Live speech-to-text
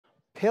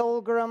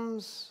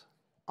Pilgrims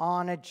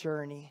on a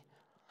Journey.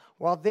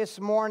 Well, this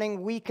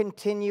morning we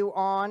continue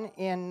on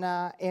in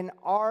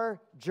our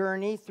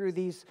journey through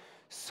these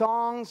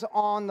songs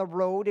on the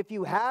road. If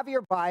you have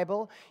your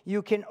Bible,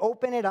 you can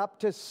open it up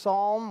to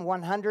Psalm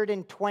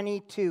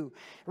 122.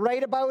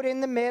 Right about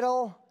in the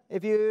middle,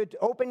 if you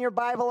open your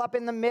Bible up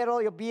in the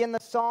middle, you'll be in the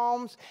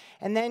Psalms,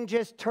 and then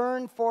just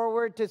turn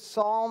forward to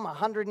Psalm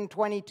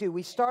 122.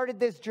 We started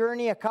this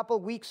journey a couple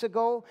weeks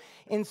ago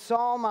in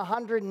Psalm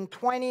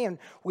 120, and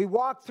we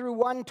walked through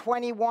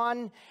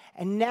 121,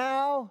 and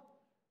now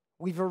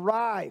we've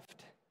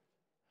arrived.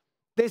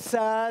 This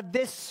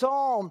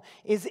psalm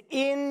is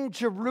in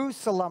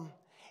Jerusalem,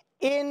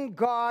 in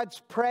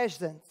God's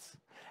presence.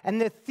 And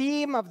the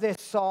theme of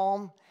this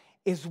psalm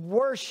is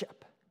worship.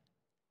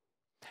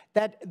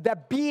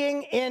 That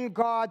being in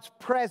God's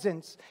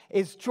presence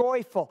is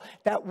joyful.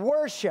 That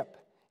worship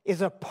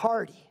is a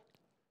party.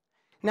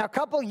 Now, a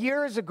couple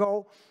years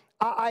ago,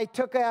 I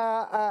took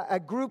a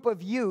group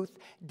of youth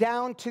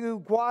down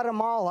to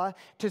Guatemala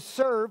to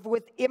serve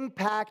with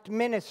Impact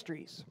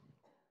Ministries.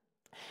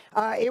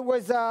 It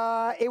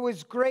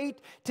was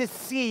great to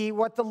see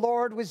what the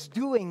Lord was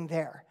doing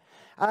there.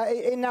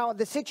 Now,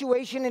 the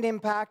situation in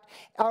Impact,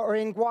 or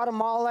in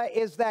Guatemala,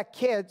 is that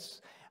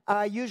kids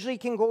usually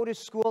can go to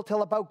school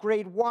till about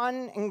grade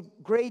 1 and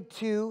grade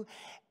 2,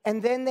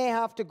 and then they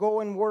have to go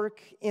and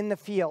work in the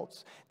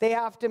fields. They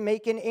have to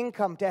make an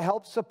income to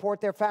help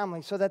support their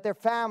family so that their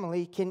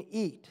family can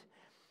eat.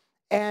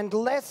 And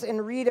Les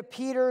and Rita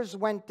Peters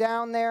went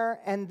down there,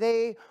 and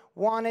they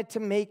wanted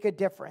to make a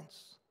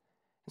difference.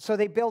 So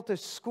they built a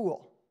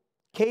school,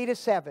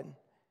 K-7,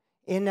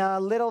 in a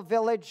little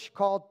village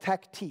called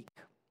Taktik.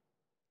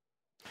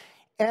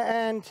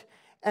 And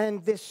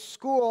this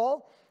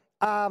school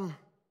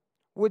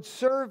would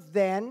serve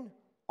then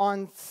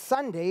on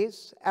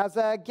Sundays as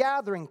a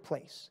gathering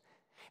place.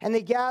 And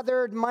they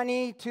gathered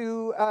money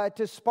to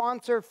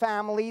sponsor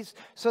families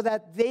so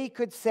that they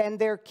could send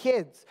their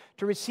kids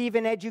to receive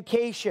an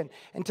education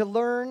and to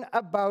learn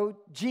about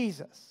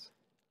Jesus.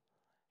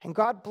 And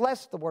God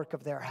blessed the work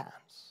of their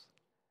hands.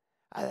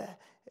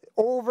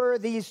 Over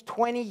these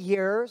 20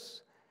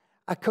 years,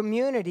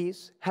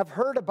 communities have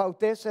heard about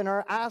this and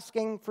are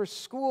asking for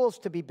schools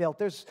to be built.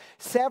 There's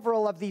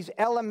several of these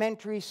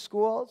elementary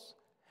schools.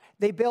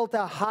 They built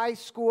a high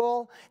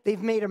school.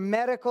 They've made a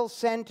medical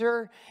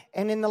center.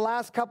 And in the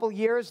last couple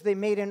years, they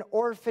made an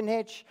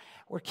orphanage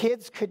where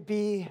kids could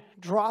be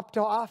dropped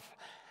off,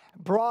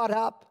 brought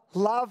up,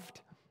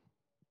 loved.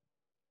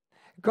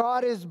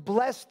 God has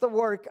blessed the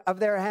work of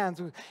their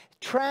hands with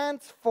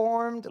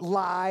transformed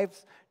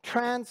lives,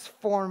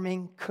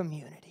 transforming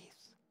communities.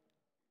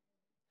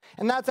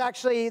 And that's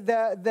actually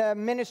the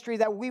ministry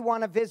that we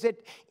want to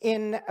visit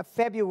in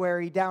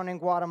February down in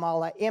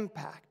Guatemala,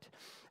 Impact.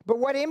 But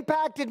what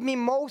impacted me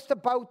most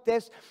about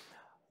this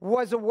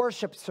was a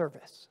worship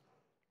service.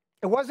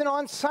 It wasn't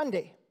on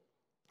Sunday.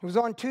 It was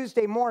on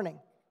Tuesday morning.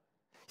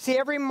 See,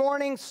 every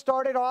morning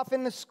started off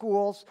in the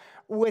schools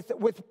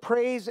with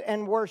praise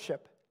and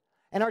worship.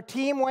 And our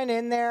team went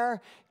in there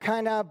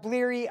kind of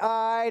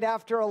bleary-eyed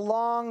after a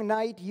long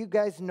night. You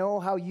guys know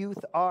how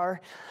youth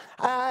are.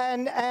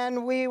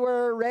 And we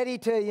were ready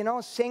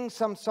to, sing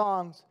some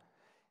songs.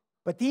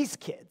 But these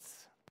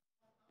kids,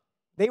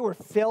 they were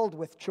filled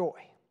with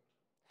joy.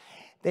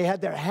 They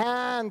had their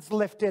hands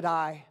lifted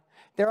high,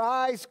 their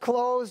eyes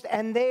closed,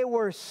 and they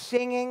were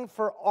singing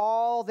for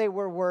all they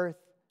were worth.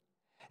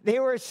 They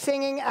were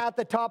singing at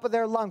the top of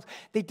their lungs.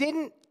 They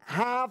didn't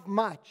have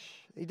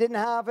much. They didn't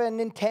have a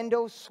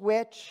Nintendo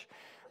Switch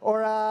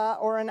or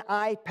an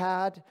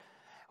iPad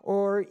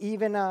or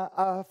even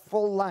a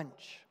full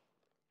lunch.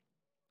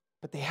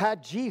 But they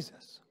had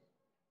Jesus.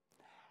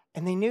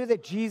 And they knew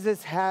that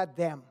Jesus had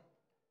them.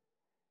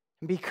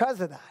 And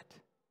because of that,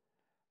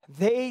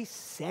 they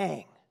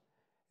sang.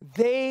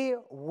 They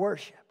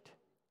worshiped.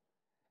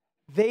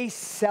 They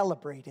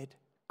celebrated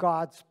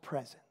God's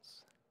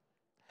presence.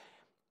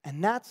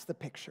 And that's the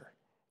picture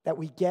that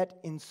we get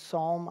in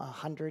Psalm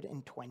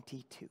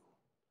 122.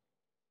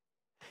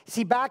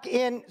 See, back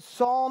in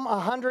Psalm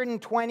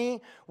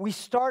 120, we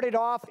started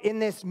off in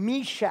this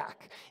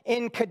Meshach,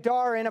 in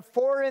Kedar, in a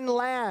foreign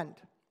land,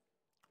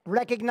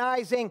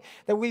 recognizing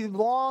that we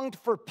longed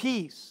for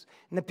peace,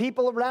 and the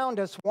people around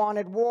us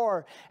wanted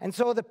war. And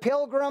so the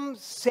pilgrim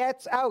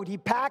sets out. He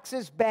packs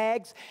his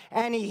bags,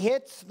 and he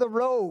hits the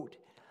road.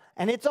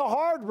 And it's a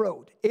hard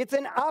road. It's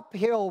an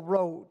uphill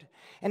road.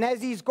 And as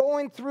he's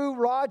going through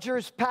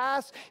Rogers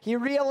Pass, he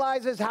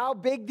realizes how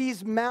big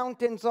these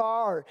mountains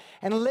are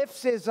and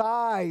lifts his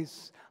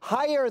eyes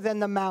higher than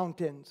the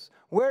mountains.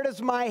 Where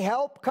does my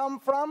help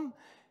come from?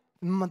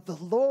 The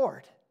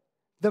Lord,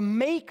 the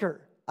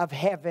maker of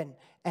heaven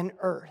and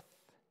earth.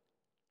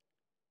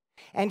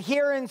 And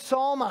here in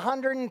Psalm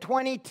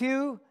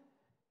 122,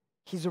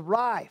 he's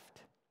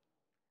arrived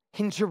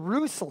in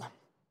Jerusalem,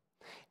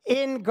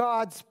 in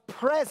God's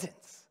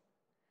presence,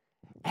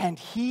 and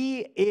he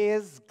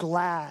is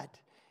glad.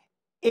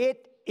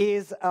 It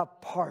is a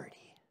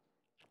party.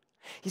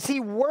 You see,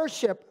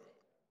 worship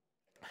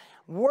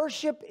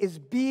is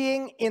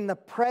being in the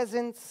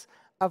presence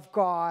of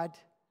God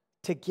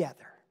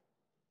together.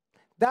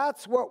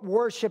 That's what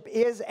worship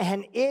is,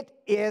 and it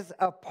is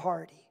a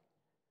party.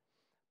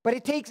 But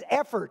it takes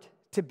effort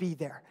to be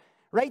there,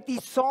 right?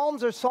 These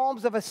psalms are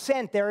psalms of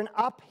ascent. They're an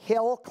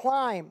uphill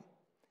climb.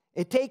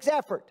 It takes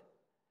effort.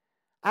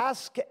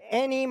 Ask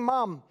any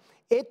mom.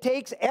 It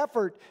takes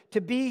effort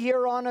to be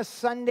here on a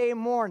Sunday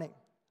morning.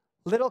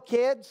 Little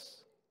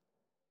kids,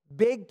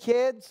 big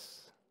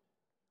kids,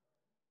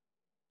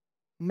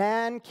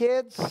 man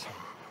kids.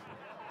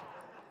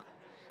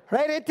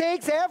 Right? It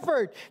takes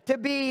effort to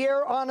be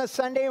here on a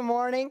Sunday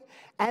morning,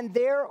 and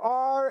there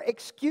are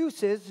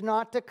excuses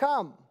not to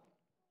come.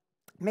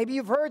 Maybe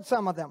you've heard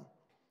some of them.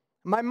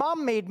 My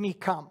mom made me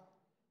come.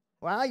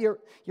 Well, your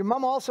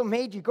mom also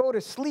made you go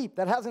to sleep.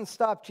 That hasn't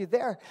stopped you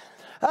there.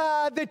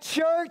 The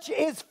church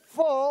is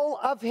full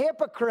of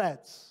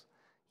hypocrites.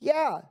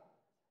 Yeah,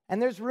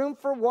 and there's room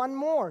for one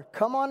more.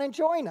 Come on and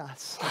join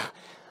us.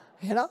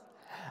 You know?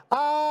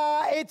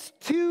 It's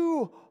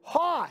too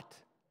hot.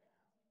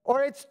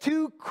 Or it's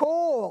too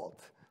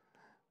cold.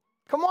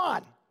 Come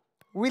on.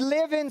 We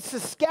live in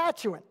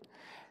Saskatchewan.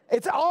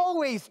 It's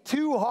always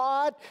too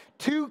hot,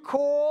 too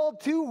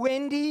cold, too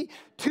windy,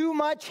 too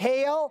much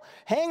hail.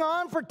 Hang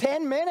on for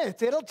 10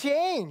 minutes. It'll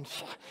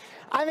change.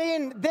 I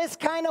mean, this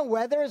kind of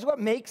weather is what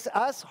makes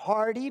us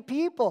hardy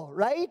people,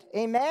 right?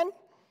 Amen?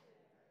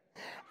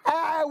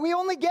 We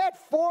only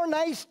get 4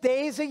 nice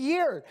days a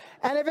year.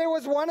 And if it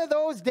was one of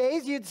those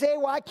days, you'd say,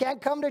 well, I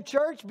can't come to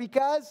church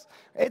because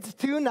it's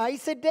too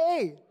nice a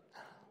day.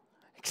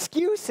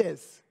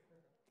 Excuses.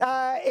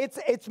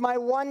 It's my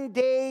one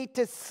day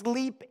to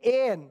sleep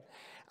in.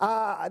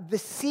 The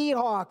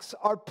Seahawks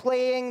are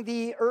playing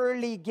the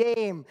early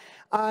game.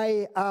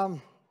 I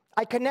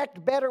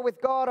connect better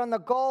with God on the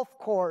golf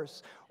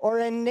course or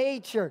in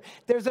nature.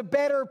 There's a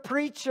better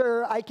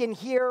preacher I can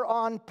hear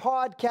on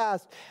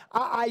podcast.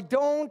 I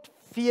don't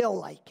feel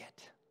like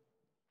it.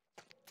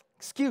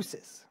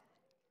 Excuses.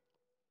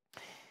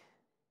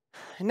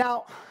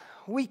 Now,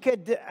 we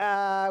could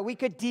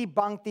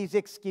debunk these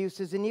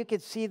excuses, and you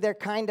could see they're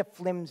kind of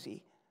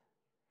flimsy.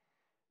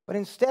 But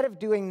instead of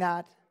doing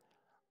that,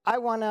 I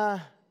want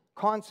to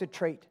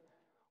concentrate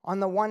on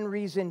the one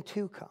reason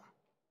to come.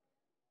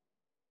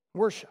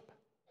 Worship.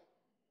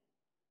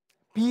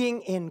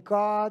 Being in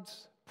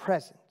God's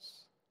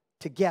presence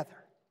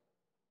together.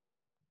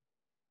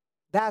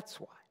 That's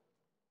why.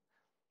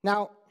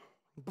 Now,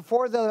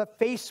 before the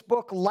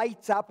Facebook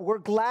lights up, we're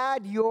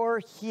glad you're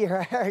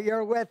here.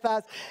 You're with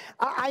us.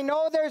 I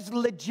know there's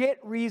legit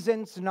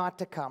reasons not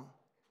to come.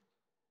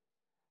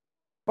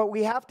 But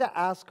we have to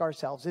ask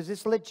ourselves, is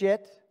this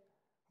legit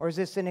or is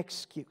this an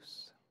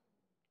excuse?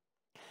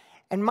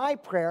 And my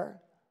prayer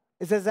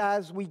is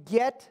as we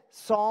get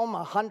Psalm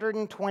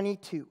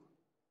 122,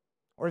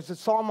 or as the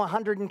Psalm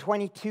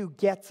 122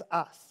 gets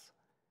us,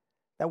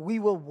 that we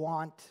will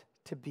want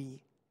to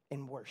be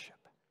in worship.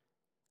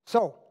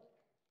 So,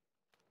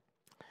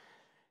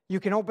 you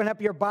can open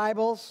up your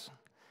Bibles.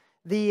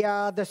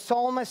 The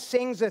psalmist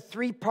sings a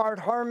 3-part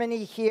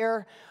harmony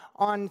here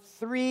on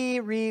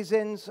 3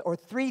 reasons or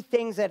 3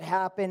 things that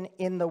happen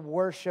in the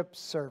worship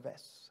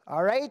service.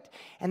 All right?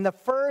 And the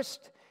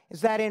first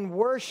is that in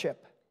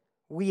worship,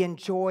 we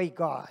enjoy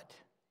God.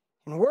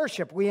 In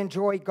worship, we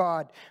enjoy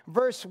God.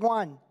 Verse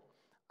 1,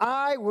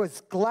 I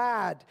was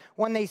glad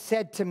when they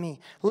said to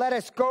me, let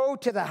us go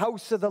to the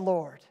house of the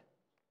Lord.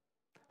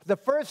 The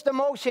first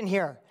emotion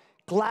here,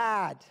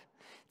 glad.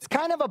 It's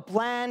kind of a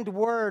bland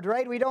word,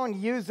 right? We don't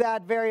use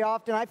that very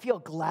often. I feel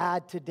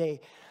glad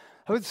today.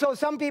 So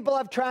some people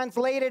have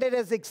translated it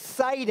as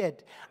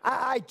excited.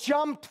 I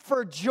jumped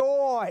for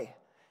joy.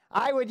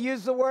 I would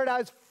use the word I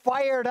was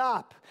fired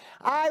up.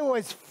 I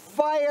was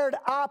fired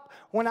up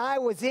when I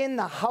was in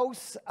the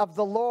house of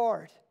the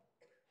Lord.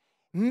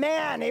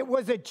 Man, it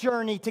was a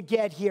journey to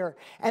get here.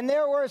 And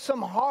there were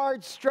some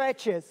hard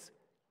stretches.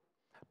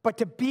 But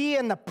to be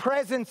in the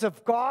presence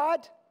of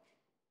God,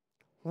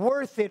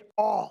 worth it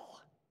all.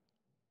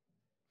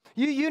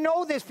 You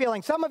know this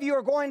feeling. Some of you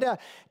are going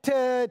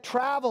to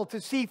travel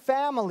to see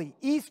family.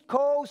 East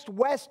Coast,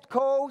 West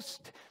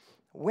Coast,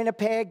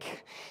 Winnipeg.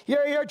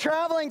 You're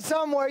traveling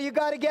somewhere. You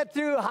got to get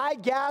through high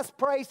gas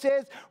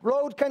prices,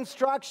 road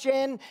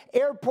construction,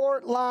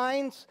 airport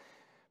lines.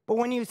 But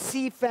when you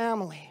see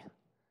family,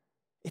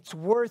 it's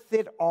worth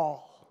it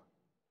all.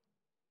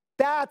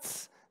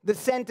 That's the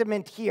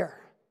sentiment here.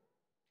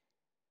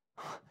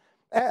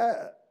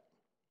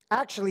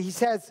 Actually, he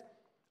says,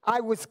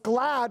 I was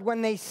glad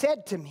when they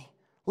said to me,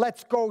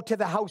 let's go to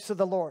the house of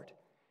the Lord.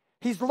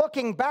 He's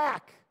looking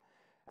back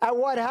at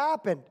what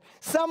happened.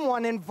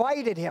 Someone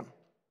invited him.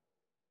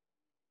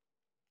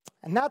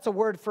 And that's a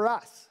word for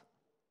us.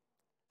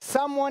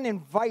 Someone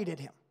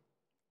invited him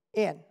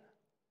in.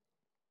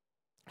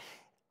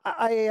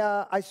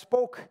 I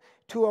spoke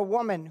to a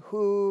woman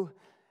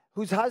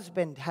whose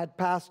husband had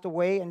passed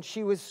away, and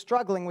she was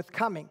struggling with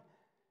coming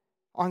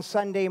on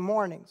Sunday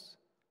mornings.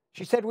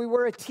 She said, we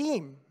were a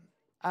team.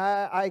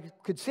 I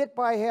could sit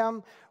by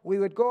him. We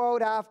would go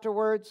out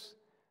afterwards.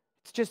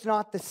 It's just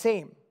not the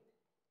same.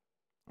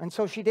 And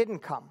so she didn't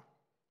come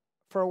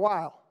for a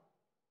while.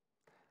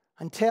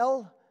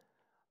 until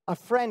a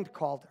friend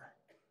called her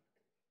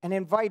and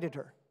invited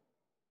her.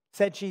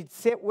 Said she'd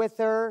sit with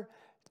her,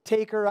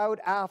 take her out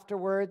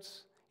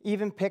afterwards,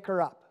 even pick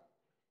her up.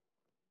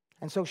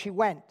 And so she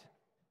went.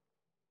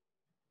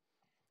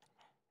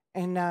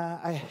 And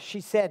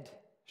she said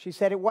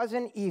it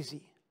wasn't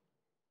easy,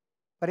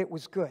 but it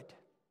was good.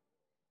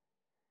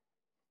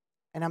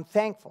 And I'm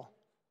thankful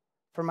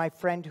for my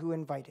friend who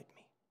invited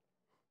me.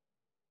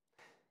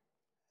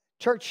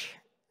 Church,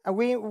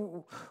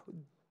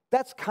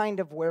 that's kind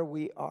of where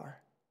we are.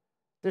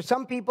 There's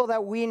some people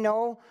that we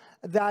know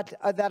that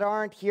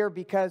aren't here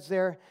because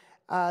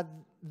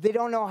they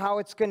don't know how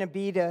it's going to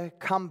be to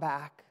come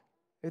back.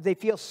 They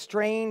feel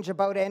strange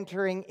about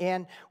entering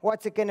in.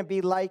 What's it going to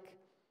be like?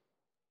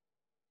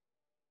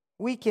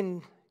 We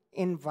can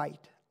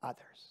invite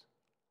others.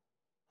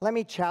 Let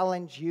me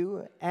challenge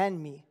you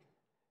and me.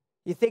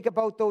 You think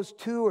about those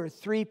 2 or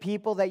 3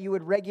 people that you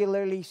would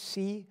regularly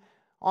see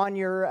on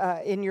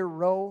in your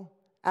row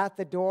at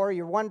the door.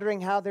 You're wondering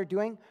how they're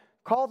doing.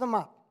 Call them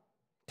up.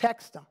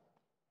 Text them.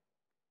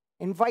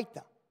 Invite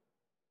them.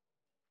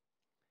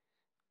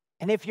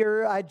 And if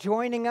you're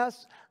joining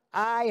us,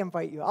 I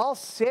invite you. I'll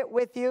sit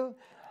with you.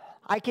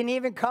 I can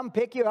even come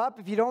pick you up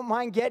if you don't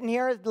mind getting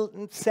here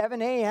at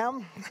 7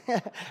 a.m.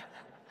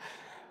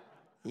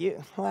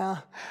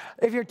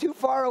 If you're too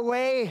far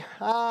away,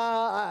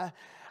 I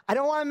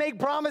don't want to make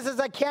promises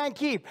I can't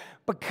keep.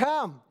 But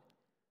come.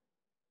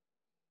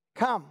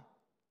 Come.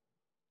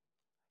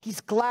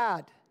 He's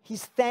glad.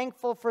 He's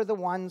thankful for the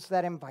ones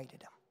that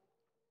invited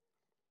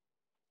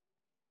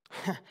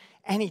him.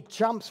 And he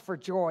jumps for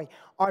joy.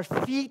 Our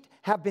feet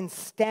have been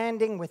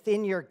standing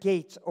within your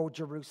gates, O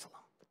Jerusalem.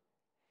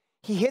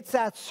 He hits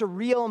that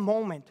surreal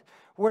moment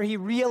where he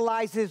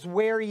realizes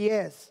where he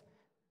is.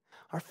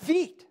 Our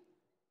feet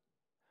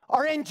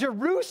are in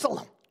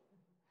Jerusalem.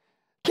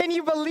 Can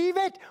you believe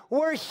it?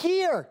 We're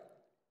here.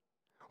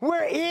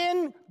 We're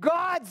in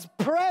God's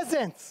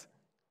presence.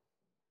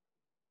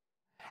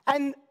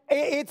 And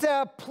it's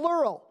a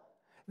plural.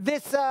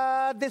 This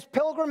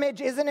pilgrimage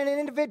isn't an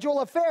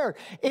individual affair.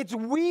 It's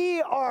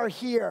we are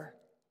here.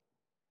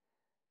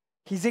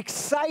 He's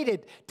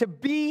excited to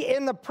be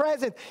in the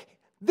presence.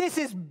 This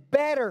is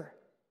better.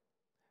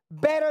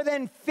 Better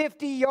than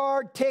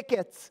 50-yard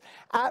tickets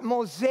at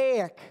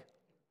Mosaic.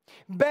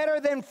 Better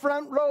than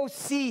front row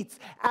seats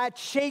at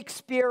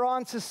Shakespeare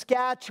on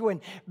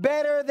Saskatchewan.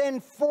 Better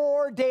than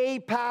 4-day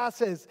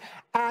passes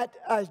at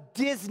a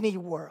Disney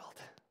World.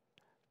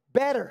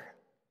 Better.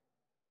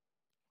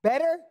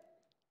 Better?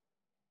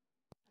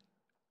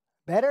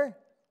 Better?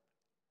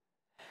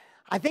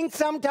 I think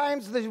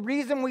sometimes the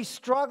reason we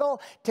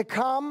struggle to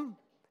come,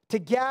 to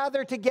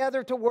gather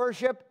together to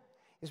worship,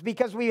 is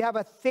because we have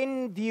a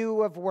thin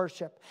view of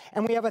worship.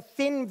 And we have a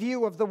thin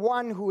view of the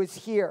one who is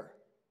here.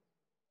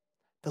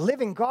 The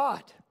living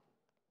God.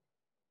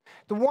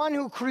 The one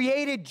who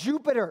created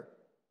Jupiter.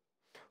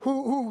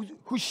 Who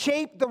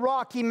shaped the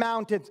Rocky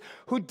Mountains.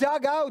 Who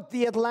dug out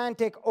the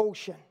Atlantic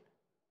Ocean.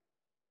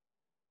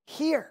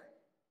 Here.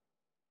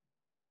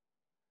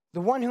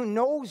 The one who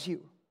knows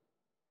you.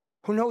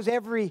 Who knows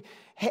every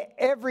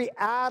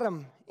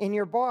atom in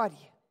your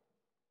body.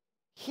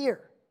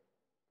 Here.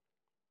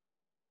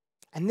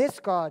 And this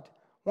God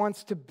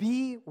wants to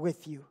be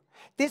with you.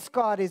 This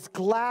God is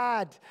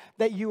glad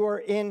that you are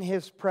in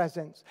his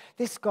presence.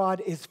 This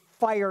God is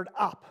fired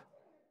up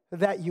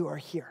that you are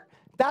here.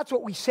 That's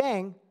what we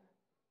sang.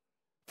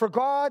 For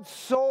God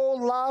so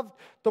loved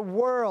the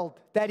world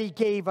that he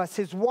gave us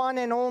his one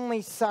and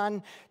only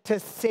Son to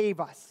save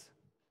us.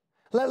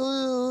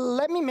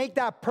 Let me make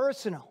that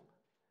personal.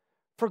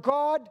 For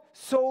God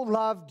so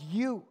loved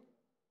you.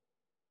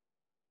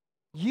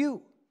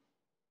 You.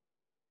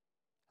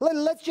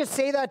 Let's just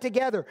say that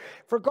together.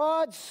 For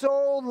God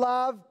so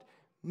loved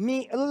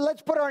me.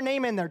 Let's put our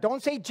name in there.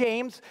 Don't say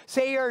James.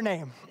 Say your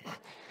name.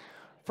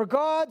 For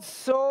God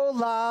so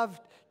loved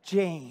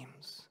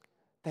James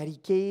that he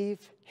gave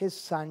his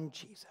son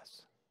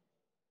Jesus.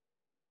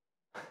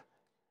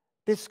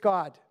 This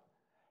God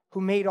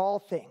who made all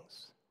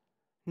things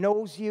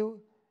knows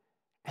you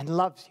and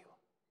loves you.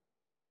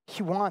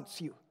 He wants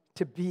you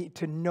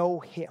to know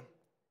him.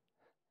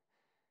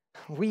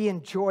 We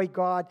enjoy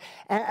God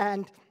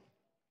and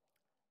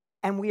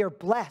we are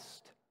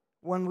blessed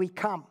when we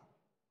come.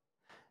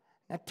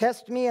 Now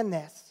test me in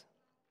this.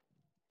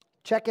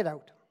 Check it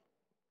out.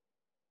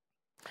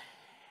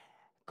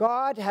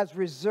 God has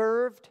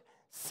reserved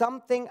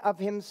something of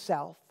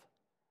himself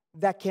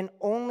that can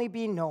only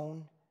be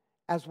known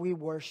as we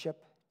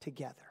worship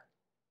together.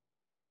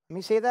 Let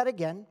me say that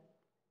again.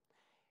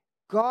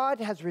 God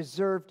has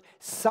reserved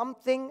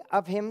something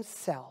of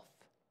himself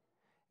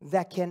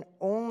that can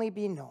only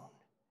be known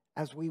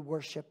as we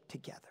worship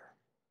together.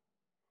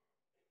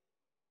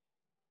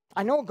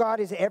 I know God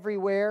is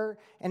everywhere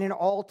and in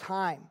all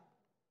time.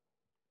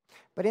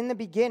 But in the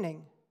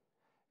beginning,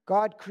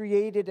 God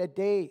created a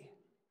day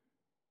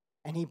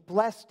and he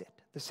blessed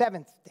it, the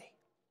seventh day,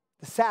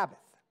 the Sabbath.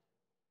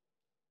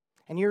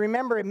 And you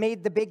remember it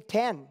made the Big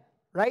Ten,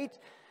 right?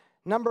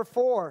 Number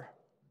 4,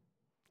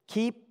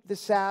 keep the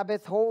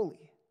Sabbath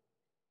holy.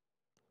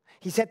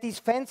 He set these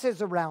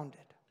fences around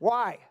it.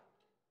 Why?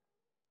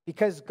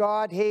 Because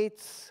God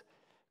hates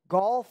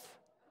golf.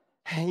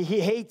 He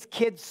hates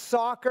kids'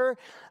 soccer.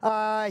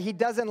 He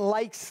doesn't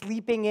like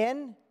sleeping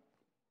in.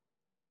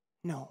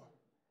 No,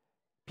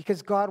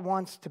 because God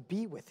wants to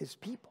be with his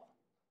people.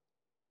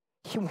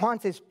 He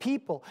wants his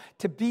people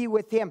to be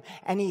with him,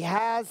 and he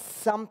has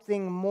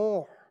something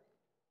more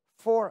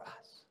for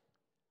us.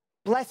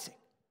 Blessing.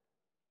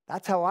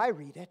 That's how I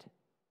read it.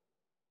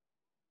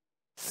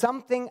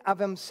 Something of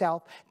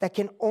himself that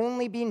can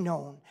only be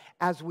known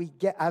as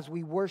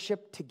we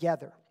worship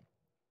together.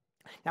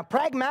 Now,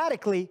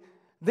 pragmatically,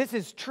 this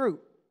is true.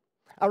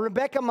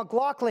 Rebecca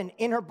McLaughlin,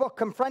 in her book,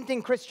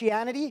 Confronting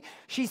Christianity,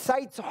 she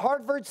cites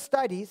Harvard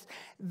studies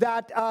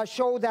that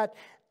show that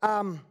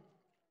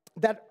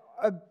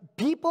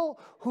people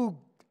who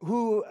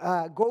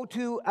go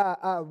to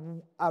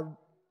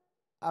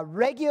a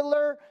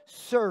regular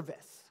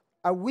service,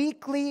 a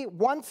weekly,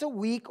 once a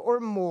week or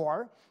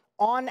more,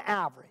 on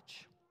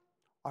average,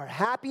 are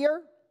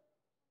happier,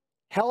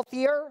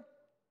 healthier,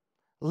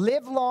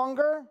 live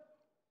longer,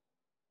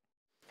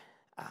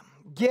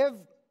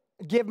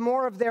 give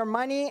more of their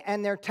money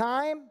and their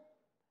time,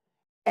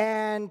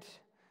 and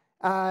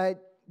don't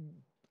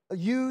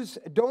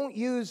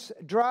use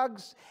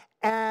drugs,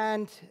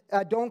 and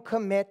don't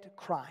commit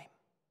crime.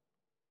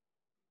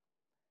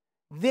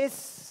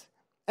 This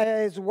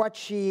is what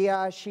she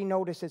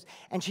notices.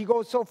 And she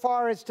goes so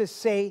far as to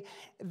say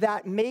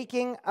that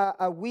making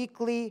a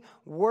weekly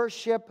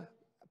worship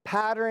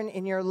pattern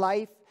in your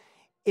life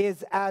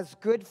is as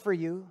good for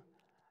you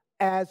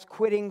as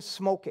quitting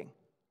smoking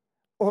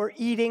or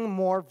eating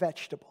more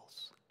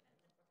vegetables.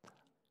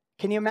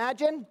 Can you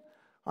imagine?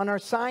 On our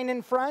sign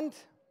in front,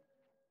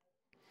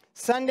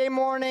 Sunday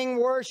morning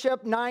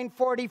worship,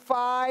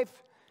 9:45,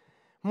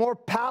 more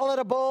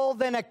palatable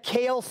than a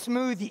kale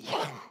smoothie.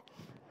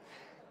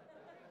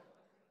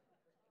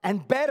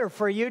 And better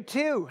for you,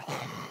 too.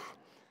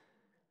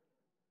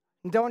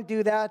 Don't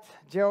do that,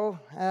 Joe.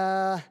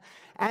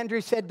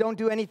 Andrew said don't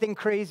do anything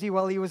crazy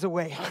while he was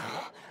away.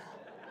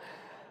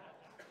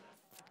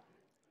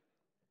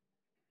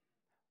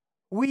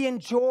 We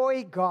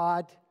enjoy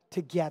God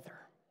together.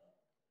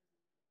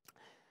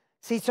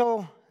 See,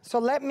 so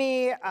let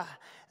me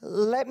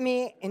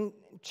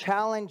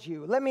challenge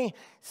you. Let me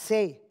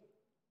say,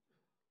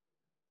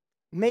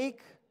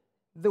 make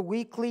the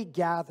weekly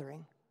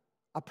gathering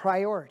a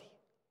priority.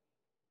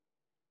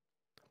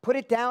 Put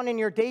it down in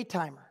your day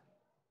timer.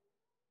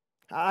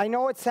 I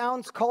know it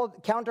sounds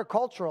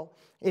countercultural.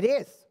 It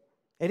is.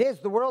 It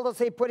is. The world will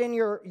say put in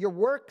your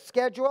work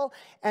schedule,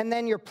 and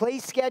then your play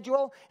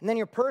schedule, and then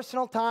your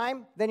personal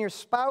time, then your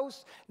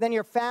spouse, then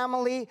your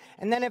family,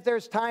 and then if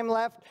there's time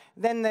left,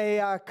 then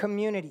the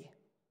community,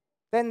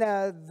 then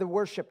the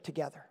worship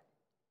together.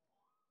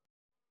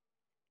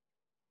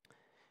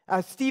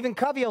 Stephen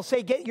Covey will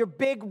say get your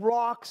big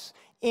rocks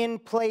in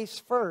place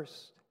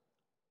first.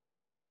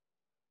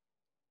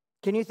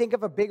 Can you think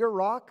of a bigger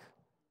rock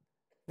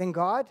than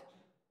God?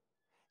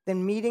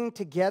 Than meeting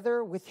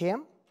together with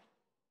him?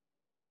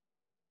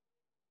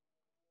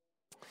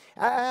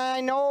 I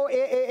know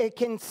it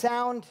can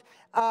sound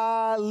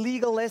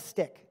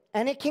legalistic,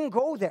 and it can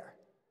go there.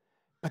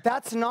 But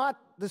that's not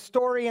the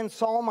story in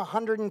Psalm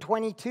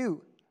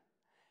 122.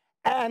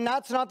 And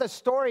that's not the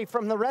story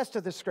from the rest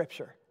of the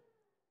Scripture.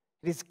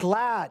 It is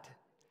glad.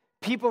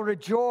 People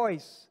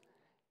rejoice.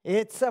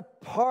 It's a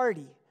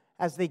party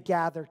as they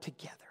gather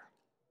together.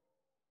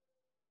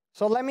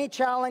 So let me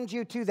challenge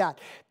you to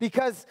that,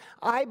 because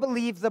I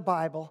believe the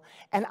Bible,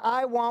 and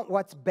I want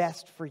what's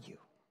best for you.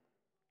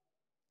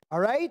 All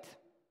right?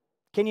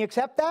 Can you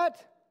accept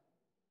that?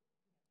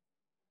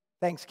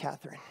 Thanks,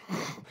 Catherine.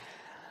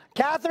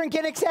 Catherine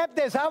can accept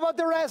this. How about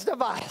the rest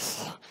of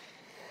us?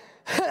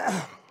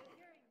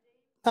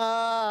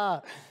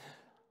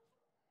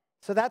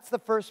 So that's the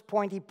first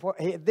point.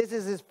 This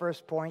is his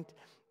first point,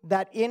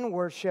 that in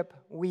worship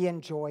we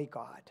enjoy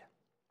God.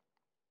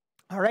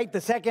 All right,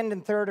 the second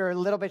and third are a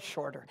little bit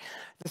shorter.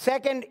 The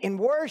second, in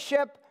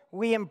worship,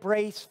 we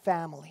embrace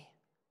family.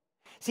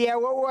 See,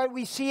 what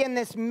we see in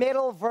this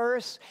middle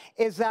verse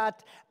is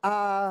that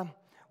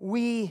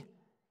we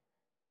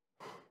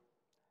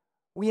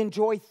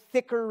enjoy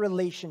thicker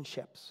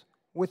relationships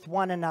with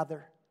one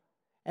another,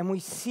 and we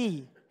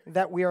see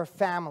that we are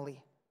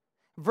family.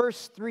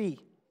 Verse 3,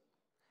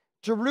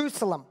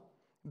 Jerusalem,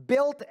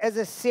 built as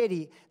a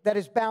city that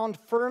is bound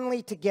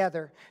firmly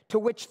together, to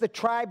which the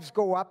tribes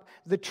go up,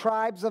 the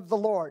tribes of the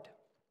Lord.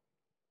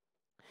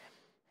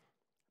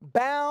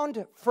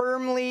 Bound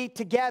firmly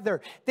together.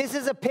 This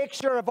is a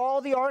picture of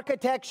all the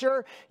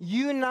architecture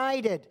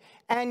united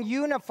and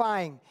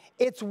unifying.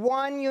 It's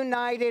one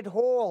united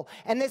whole.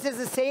 And this is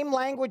the same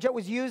language that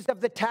was used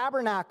of the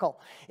tabernacle.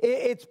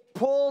 It's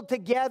pulled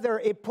together.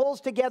 It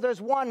pulls together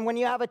as one. When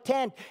you have a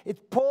tent,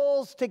 it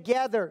pulls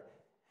together.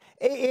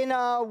 In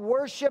a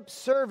worship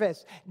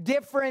service,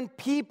 different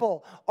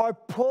people are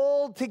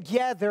pulled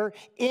together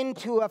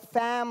into a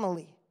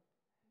family.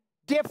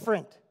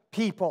 Different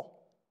people.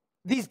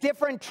 These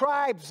different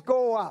tribes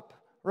go up,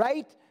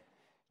 right?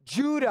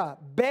 Judah,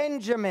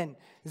 Benjamin,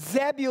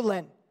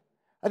 Zebulun.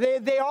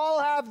 They all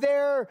have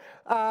their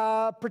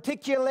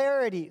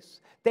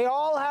particularities. They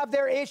all have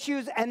their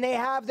issues and they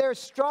have their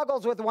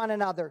struggles with one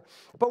another.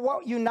 But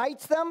what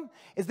unites them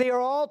is they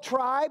are all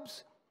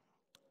tribes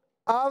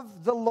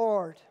of the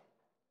Lord.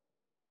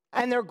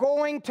 And they're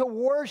going to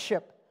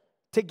worship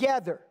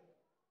together.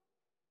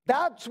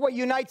 That's what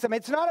unites them.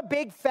 It's not a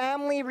big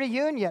family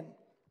reunion.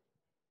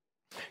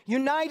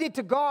 United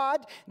to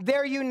God,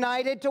 they're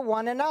united to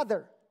one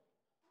another.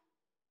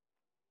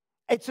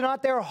 It's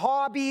not their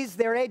hobbies,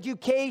 their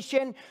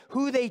education,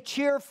 who they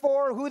cheer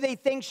for, who they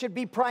think should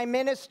be prime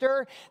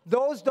minister.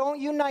 Those don't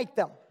unite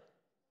them.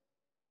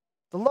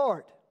 The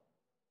Lord,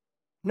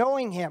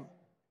 knowing Him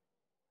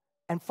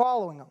and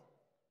following Him.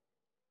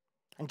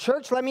 And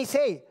church, let me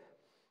say,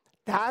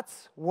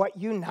 that's what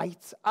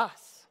unites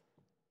us.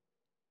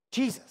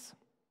 Jesus.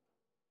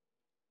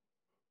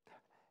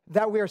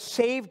 That we're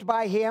saved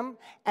by Him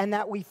and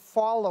that we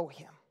follow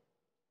Him.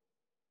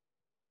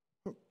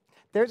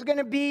 There's going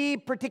to be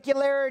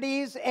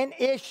particularities and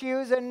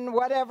issues and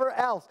whatever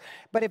else.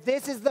 But if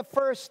this is the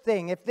first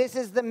thing, if this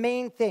is the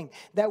main thing,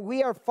 that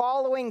we are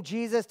following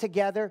Jesus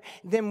together,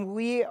 then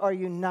we are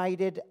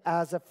united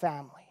as a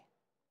family.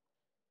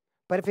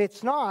 But if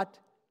it's not,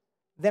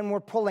 then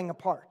we're pulling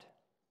apart.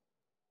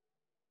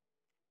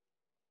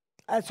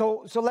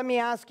 So let me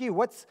ask you,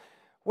 what's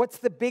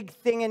the big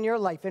thing in your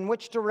life? In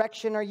which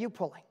direction are you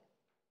pulling?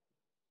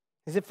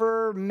 Is it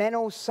for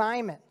Menno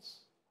Simons?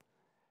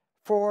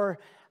 For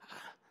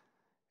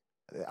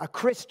a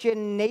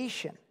Christian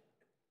nation?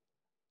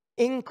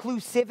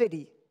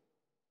 Inclusivity?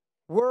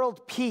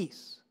 World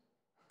peace?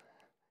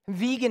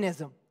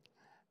 Veganism?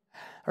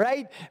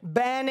 Right?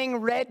 Banning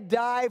red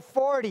dye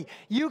 40.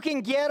 You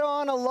can get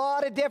on a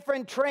lot of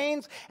different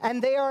trains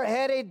and they are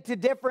headed to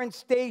different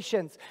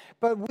stations.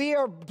 But we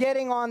are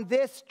getting on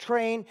this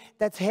train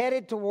that's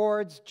headed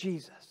towards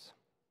Jesus.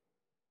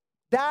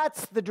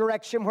 That's the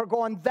direction we're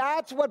going.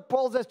 That's what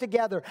pulls us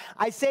together.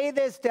 I say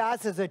this to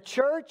us as a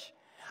church.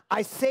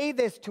 I say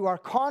this to our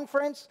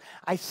conference.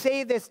 I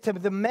say this to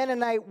the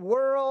Mennonite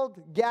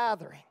World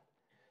Gathering.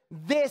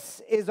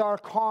 This is our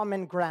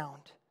common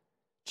ground.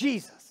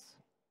 Jesus.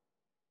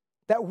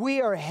 That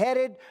we are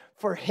headed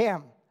for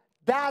Him.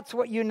 That's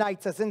what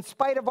unites us, in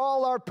spite of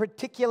all our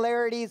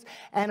particularities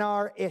and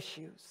our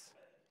issues.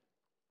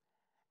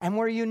 And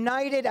we're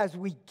united as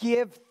we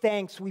give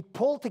thanks. We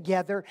pull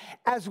together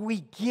as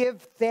we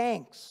give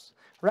thanks,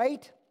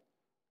 right?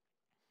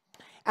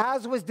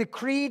 As was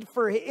decreed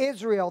for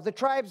Israel, the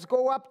tribes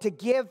go up to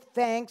give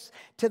thanks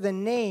to the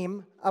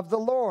name of the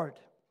Lord.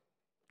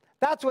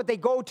 That's what they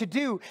go to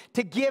do,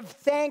 to give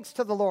thanks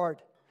to the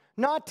Lord,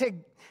 not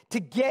to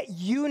get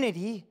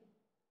unity.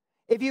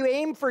 If you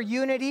aim for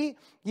unity,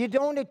 you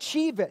don't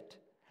achieve it.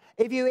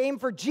 If you aim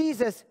for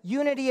Jesus,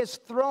 unity is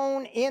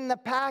thrown in the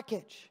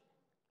package.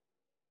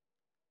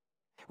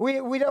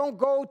 We don't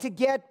go to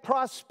get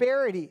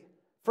prosperity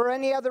for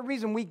any other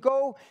reason. We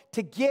go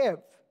to give.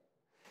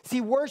 See,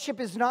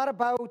 worship is not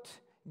about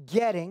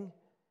getting,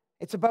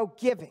 it's about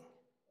giving.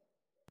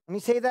 Let me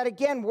say that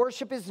again.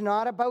 Worship is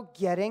not about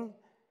getting,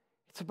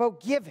 it's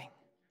about giving.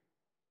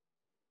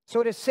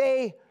 So to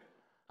say,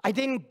 I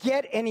didn't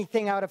get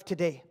anything out of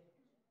today.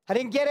 I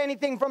didn't get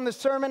anything from the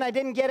sermon. I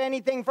didn't get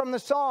anything from the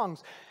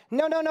songs.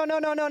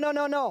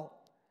 No.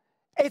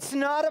 It's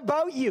not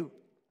about you.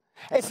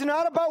 It's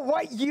not about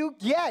what you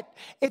get.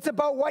 It's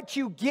about what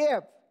you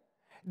give.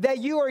 That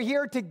you are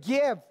here to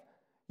give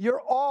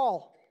your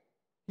all,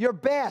 your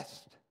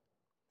best.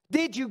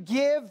 Did you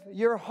give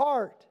your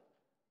heart?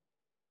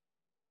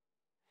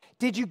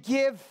 Did you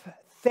give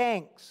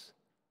thanks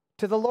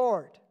to the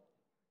Lord?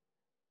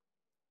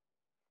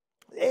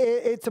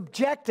 It's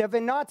objective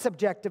and not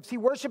subjective. See,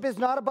 worship is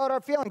not about our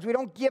feelings. We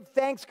don't give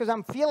thanks because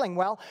I'm feeling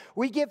well.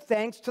 We give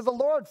thanks to the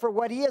Lord for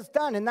what He has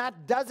done, and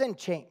that doesn't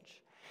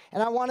change.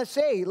 And I want to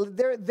say,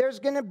 there's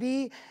going to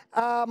be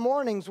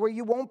mornings where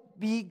you won't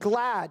be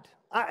glad.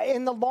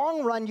 In the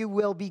long run, you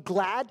will be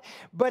glad,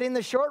 but in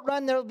the short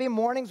run, there'll be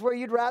mornings where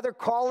you'd rather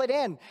call it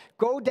in.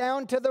 Go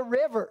down to the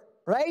river,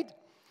 right?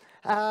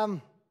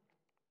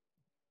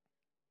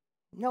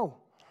 No.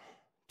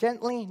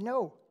 Gently,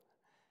 no.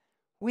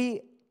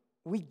 We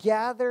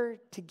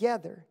gather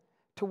together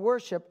to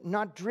worship,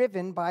 not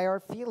driven by our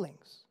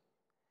feelings.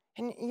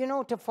 And you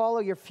know, to follow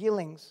your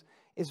feelings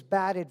is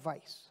bad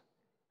advice,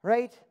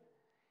 right?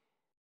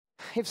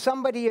 If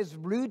somebody is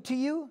rude to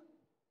you,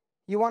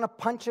 you want to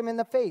punch them in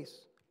the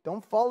face.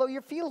 Don't follow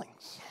your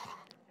feelings.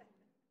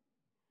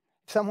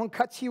 If someone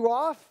cuts you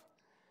off,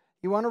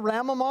 you want to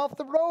ram them off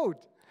the road.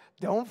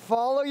 Don't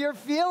follow your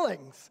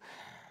feelings.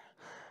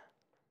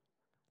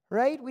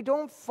 Right? We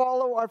don't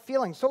follow our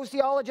feelings.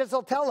 Sociologists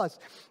will tell us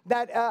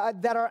that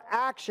our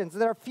actions,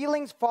 that our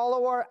feelings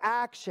follow our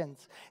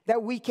actions,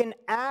 that we can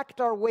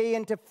act our way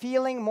into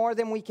feeling more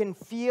than we can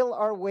feel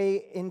our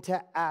way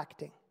into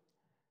acting.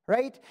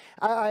 Right?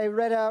 I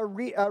read a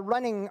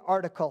running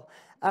article,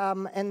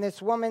 and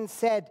this woman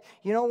said,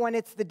 you know, when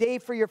it's the day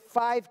for your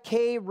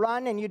 5K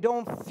run and you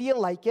don't feel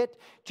like it,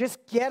 just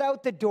get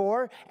out the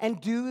door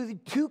and do the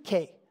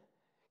 2K.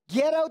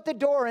 Get out the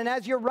door. And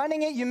as you're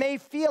running it, you may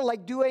feel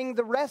like doing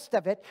the rest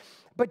of it,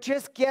 but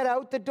just get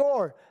out the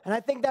door. And I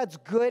think that's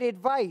good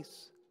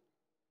advice.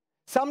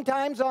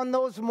 Sometimes on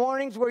those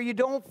mornings where you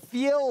don't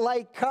feel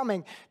like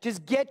coming,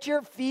 just get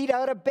your feet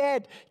out of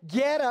bed.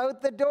 Get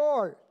out the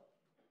door.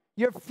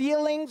 Your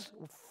feelings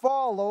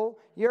follow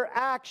your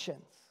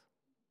actions.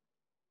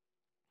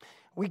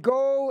 We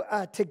go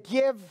to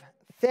give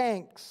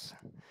thanks.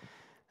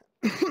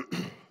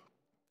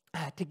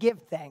 To give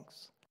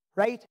thanks,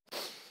 right?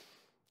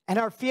 And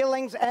our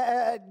feelings,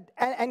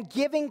 and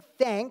giving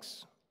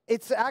thanks,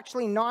 it's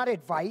actually not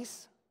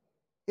advice.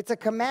 It's a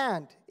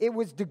command. It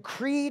was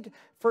decreed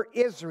for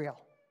Israel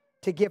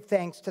to give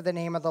thanks to the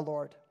name of the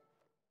Lord.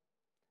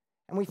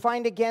 And we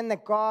find again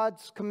that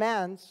God's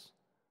commands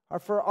are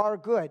for our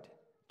good,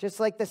 just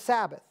like the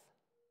Sabbath.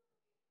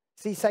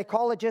 See,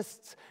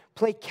 psychologists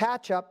play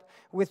catch-up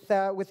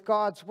with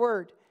God's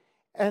word,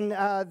 and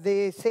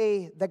they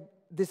say that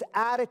this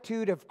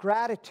attitude of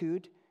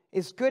gratitude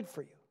is good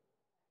for you.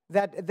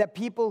 That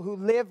people who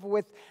live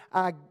with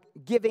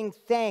giving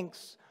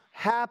thanks,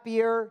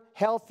 happier,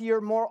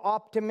 healthier, more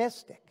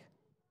optimistic.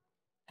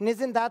 And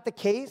isn't that the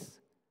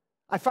case?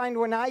 I find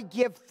when I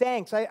give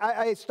thanks,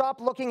 I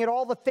stop looking at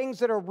all the things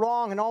that are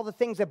wrong and all the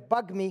things that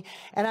bug me,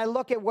 and I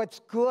look at what's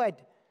good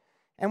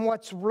and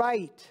what's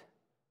right.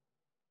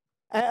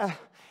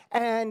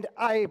 And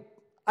I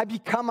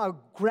become a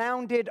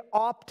grounded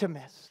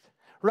optimist,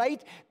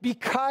 right?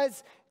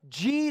 Because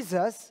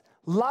Jesus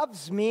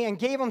loves me and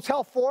gave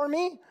himself for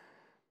me,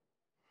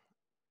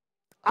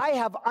 I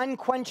have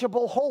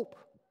unquenchable hope.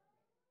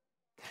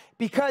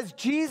 Because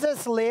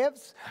Jesus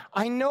lives,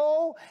 I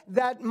know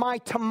that my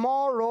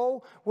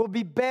tomorrow will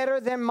be better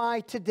than my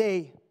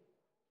today.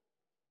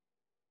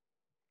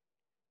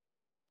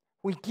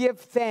 We give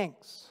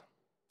thanks.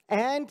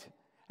 And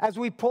as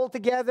we pull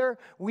together,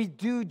 we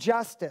do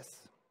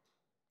justice.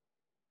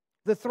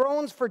 The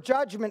thrones for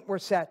judgment were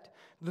set,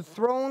 the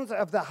thrones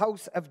of the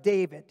house of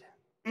David.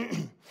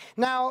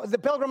 Now, the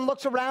pilgrim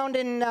looks around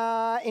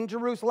in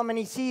Jerusalem and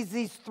he sees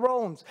these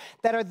thrones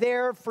that are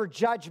there for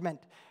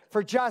judgment,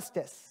 for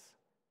justice,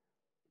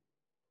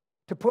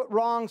 to put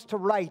wrongs to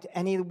right,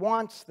 and he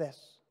wants this.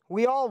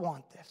 We all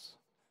want this,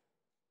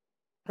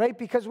 right?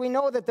 Because we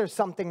know that there's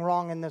something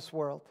wrong in this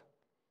world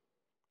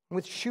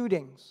with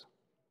shootings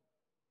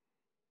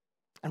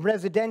and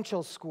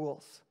residential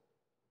schools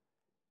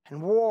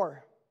and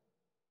war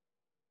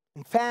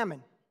and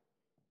famine.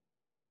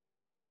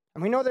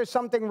 And we know there's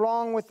something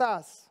wrong with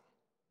us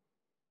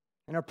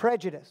and our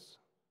prejudice,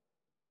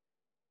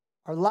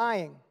 our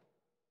lying,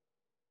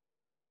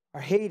 our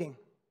hating.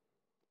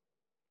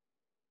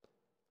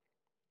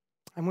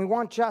 And we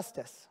want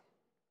justice.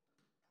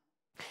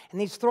 And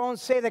these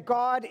thrones say that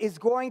God is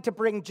going to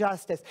bring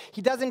justice.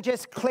 He doesn't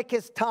just click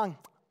his tongue.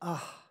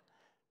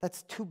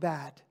 That's too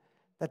bad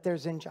that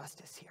there's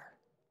injustice here.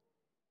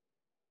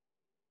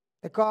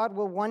 That God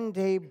will one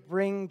day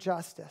bring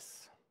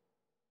justice.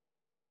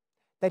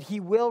 That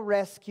he will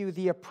rescue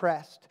the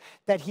oppressed.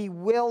 That he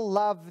will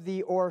love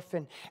the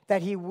orphan.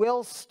 That he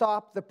will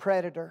stop the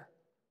predator.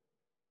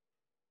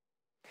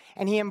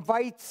 And he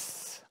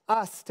invites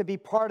us to be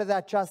part of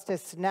that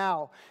justice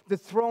now. The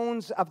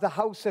thrones of the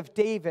house of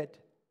David.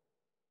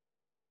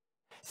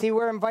 See,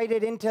 we're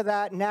invited into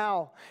that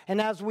now.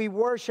 And as we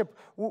worship,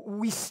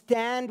 we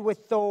stand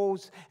with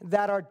those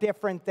that are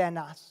different than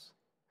us.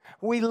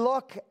 We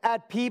look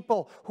at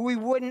people who we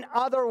wouldn't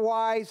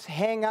otherwise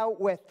hang out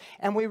with,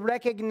 and we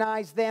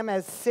recognize them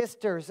as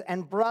sisters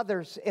and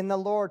brothers in the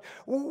Lord.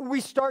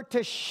 We start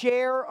to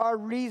share our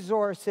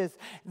resources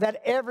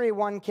that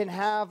everyone can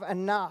have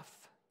enough.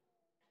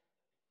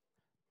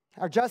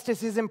 Our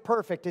justice is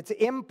imperfect. It's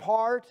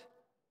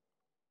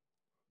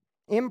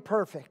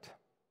imperfect,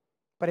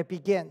 but it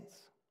begins.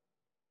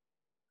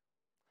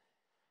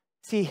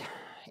 See,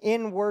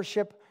 in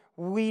worship,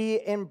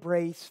 we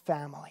embrace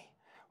family.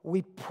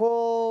 We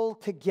pull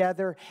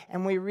together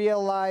and we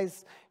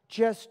realize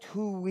just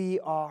who we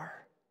are.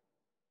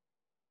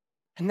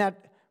 And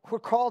that we're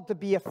called to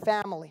be a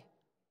family.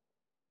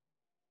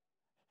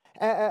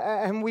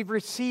 And we've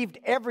received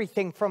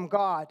everything from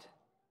God.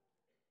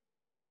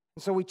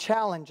 And so we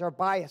challenge our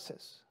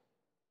biases.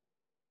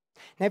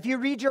 Now, if you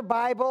read your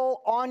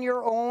Bible on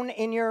your own,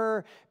 in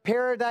your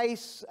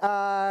paradise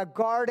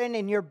garden,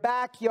 in your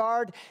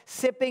backyard,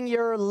 sipping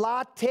your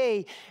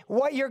latte,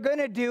 what you're going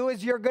to do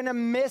is you're going to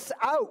miss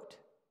out.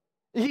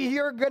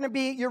 Your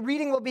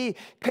reading will be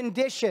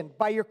conditioned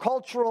by your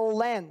cultural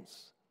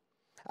lens.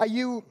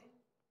 You'll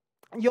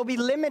be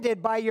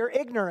limited by your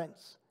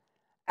ignorance.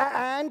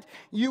 And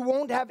you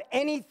won't have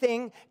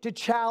anything to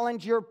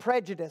challenge your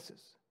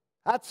prejudices.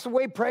 That's the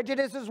way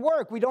prejudices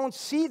work. We don't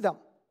see them.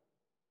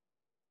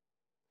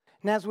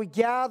 And as we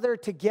gather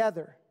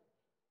together,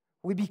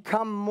 we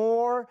become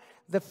more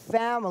the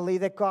family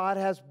that God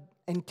has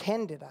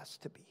intended us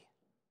to be.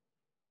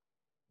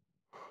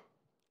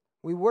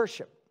 We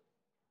worship.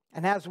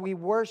 And as we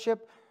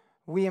worship,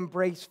 we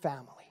embrace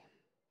family.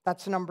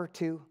 That's number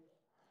 2.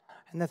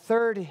 And the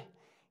third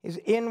is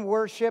in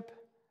worship,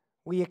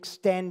 we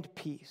extend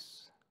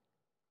peace.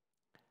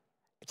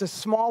 It's a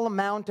small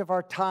amount of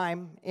our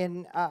time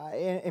in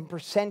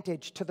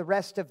percentage to the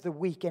rest of the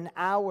week, an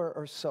hour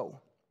or so.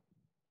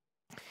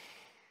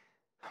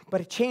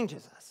 But it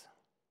changes us.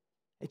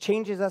 It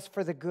changes us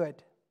for the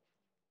good,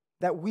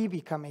 that we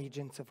become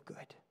agents of good.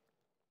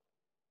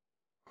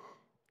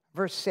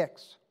 Verse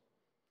 6,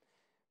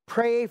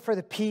 pray for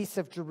the peace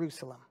of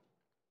Jerusalem.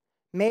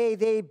 May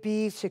they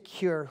be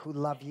secure who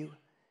love you.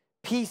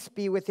 Peace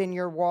be within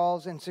your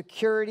walls and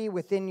security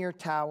within your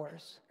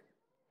towers.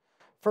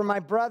 For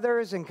my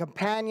brothers' and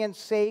companions'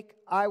 sake,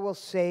 I will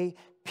say,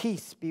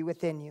 peace be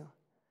within you.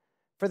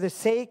 For the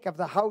sake of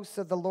the house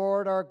of the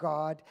Lord our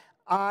God,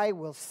 I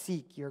will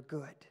seek your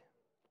good.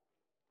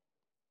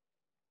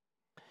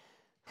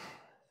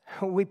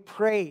 We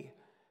pray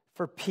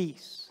for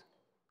peace.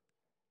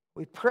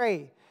 We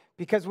pray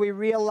because we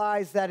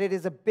realize that it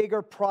is a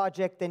bigger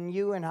project than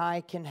you and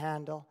I can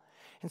handle.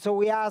 And so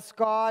we ask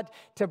God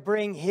to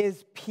bring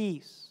his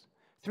peace.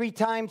 3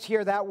 times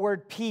here that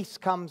word peace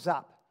comes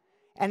up.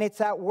 And it's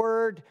that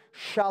word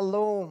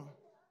shalom.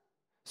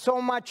 So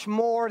much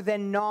more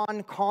than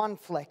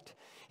non-conflict.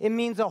 It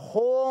means a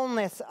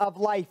wholeness of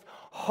life,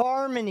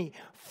 harmony,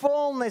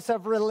 fullness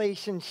of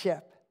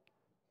relationship.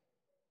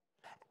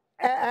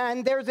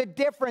 And there's a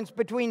difference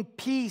between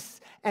peace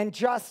and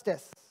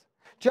justice.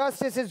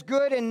 Justice is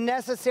good and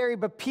necessary,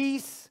 but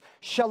peace,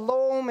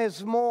 shalom,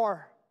 is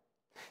more.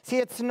 See,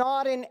 it's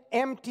not an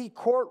empty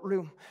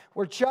courtroom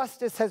where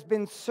justice has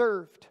been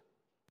served.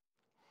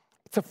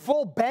 It's a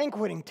full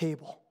banqueting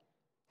table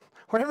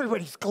where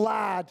everybody's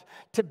glad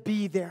to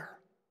be there.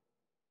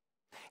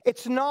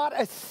 It's not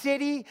a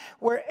city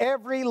where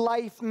every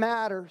life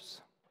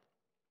matters.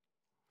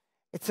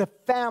 It's a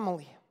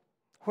family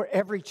where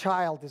every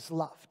child is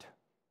loved.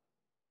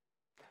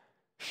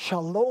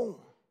 Shalom.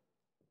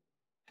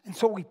 And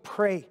so we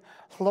pray,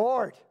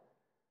 Lord,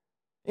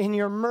 in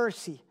your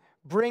mercy,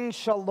 bring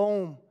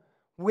shalom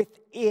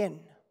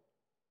within.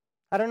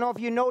 I don't know if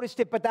you noticed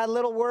it, but that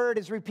little word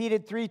is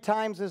repeated 3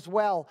 times as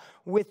well,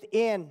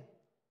 within.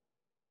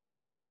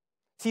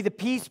 See, the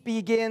peace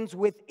begins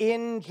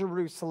within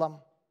Jerusalem,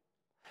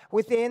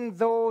 within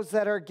those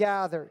that are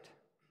gathered.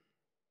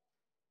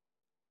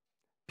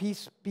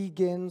 Peace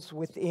begins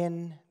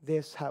within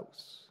this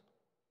house,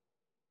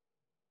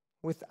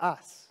 with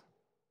us.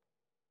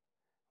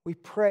 We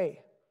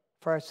pray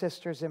for our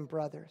sisters and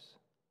brothers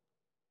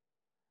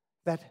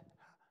that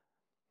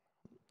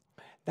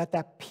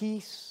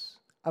peace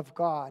of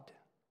God,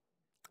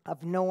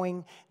 of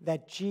knowing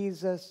that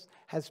Jesus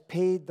has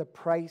paid the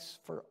price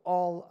for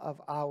all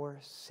of our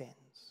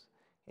sins,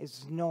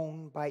 is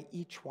known by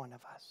each one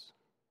of us.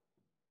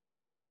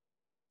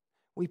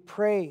 We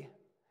pray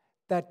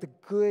that the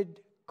good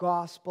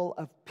gospel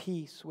of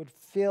peace would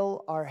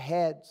fill our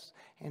heads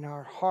and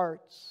our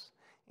hearts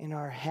and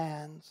our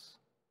hands.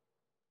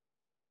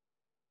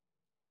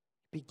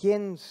 It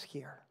begins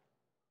here,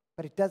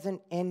 but it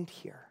doesn't end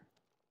here.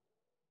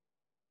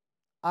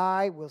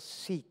 I will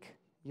seek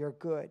your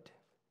good.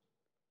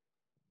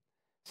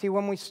 See,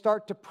 when we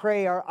start to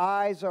pray, our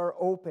eyes are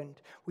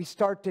opened. We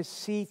start to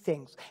see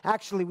things.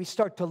 Actually, we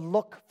start to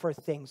look for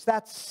things.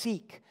 That's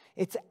seek.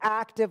 It's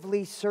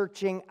actively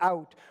searching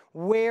out.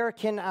 Where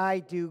can I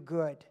do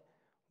good?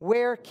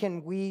 Where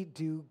can we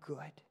do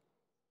good?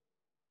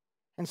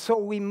 And so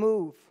we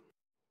move,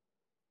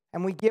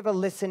 and we give a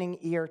listening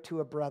ear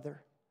to a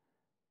brother.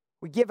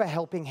 We give a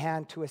helping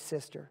hand to a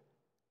sister.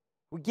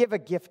 We give a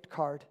gift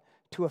card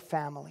to a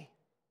family.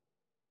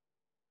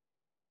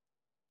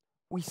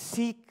 We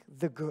seek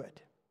the good.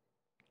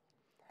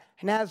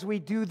 And as we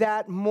do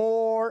that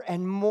more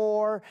and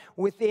more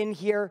within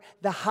here,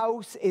 the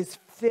house is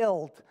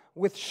filled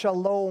with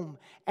shalom,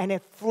 and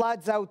it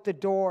floods out the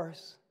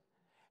doors.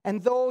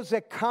 And those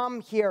that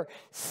come here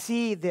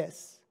see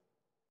this.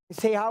 They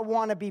say, I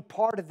want to be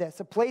part of this.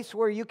 A place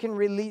where you can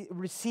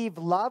receive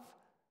love.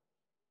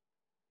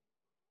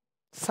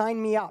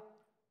 Sign me up.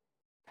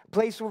 A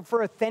place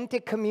for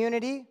authentic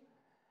community.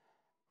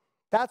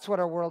 That's what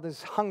our world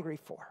is hungry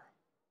for.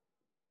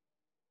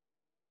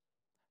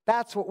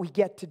 That's what we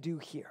get to do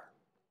here.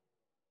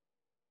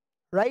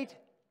 Right?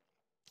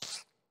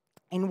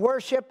 In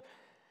worship,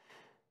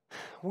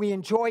 we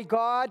enjoy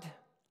God.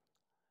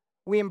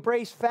 We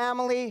embrace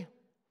family.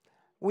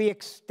 We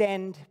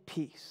extend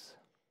peace.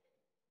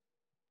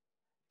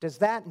 Does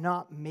that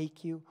not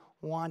make you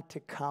want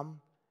to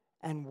come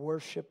and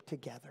worship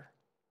together?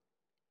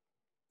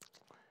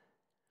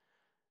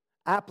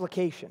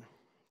 Application.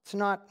 It's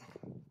not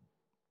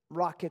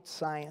rocket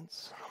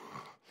science.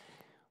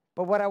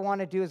 But what I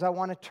want to do is I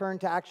want to turn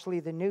to actually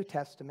the New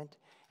Testament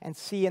and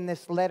see in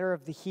this letter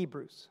of the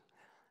Hebrews.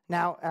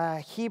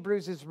 Now,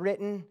 Hebrews is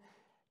written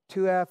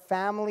to a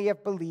family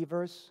of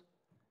believers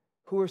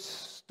who are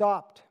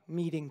stopped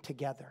meeting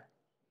together,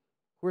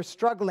 who are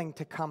struggling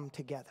to come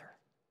together,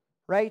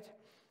 right?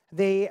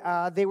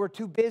 They were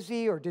too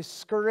busy or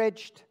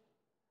discouraged.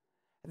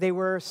 They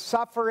were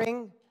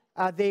suffering.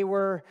 They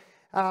were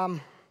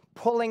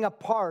pulling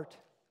apart.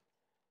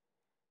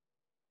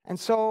 And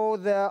so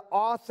the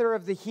author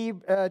of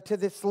to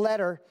this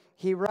letter,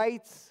 he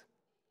writes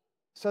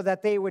so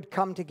that they would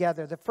come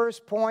together. The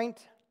first point,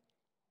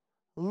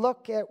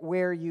 look at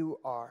where you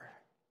are.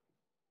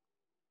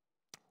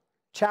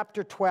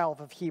 Chapter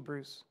 12 of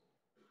Hebrews.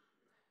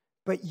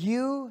 But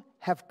you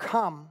have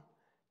come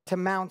to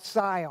Mount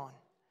Zion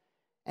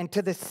and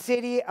to the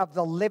city of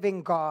the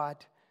living God,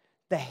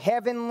 the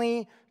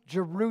heavenly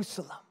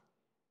Jerusalem.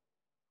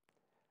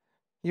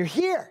 You're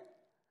here.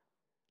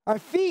 Our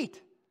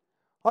feet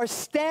are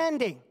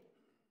standing.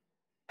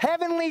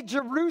 Heavenly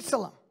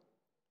Jerusalem.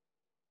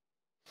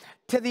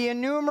 To the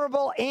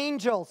innumerable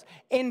angels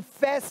in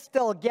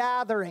festal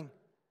gathering.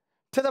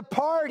 To the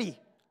party.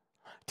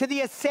 To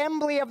the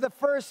assembly of the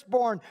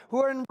firstborn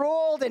who are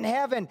enrolled in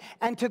heaven,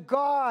 and to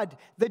God,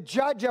 the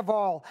judge of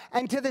all,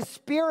 and to the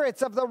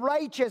spirits of the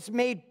righteous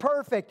made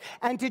perfect,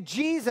 and to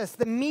Jesus,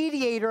 the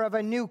mediator of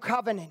a new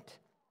covenant.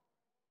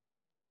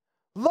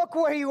 Look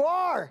where you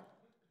are.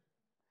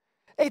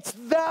 It's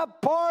the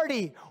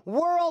party,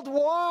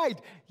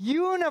 worldwide,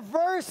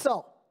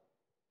 universal.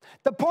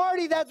 The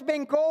party that's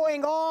been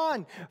going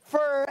on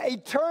for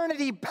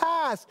eternity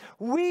past.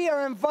 We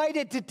are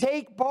invited to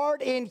take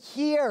part in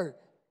here.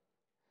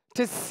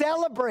 To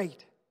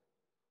celebrate,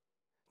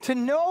 to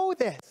know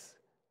this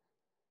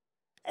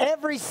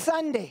every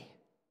Sunday.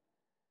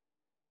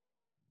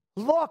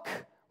 Look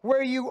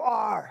where you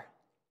are.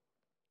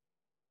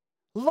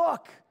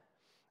 Look,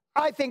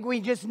 I think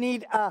we just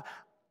need a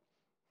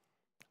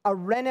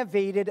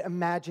renovated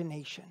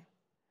imagination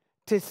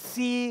to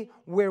see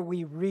where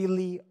we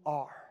really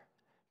are.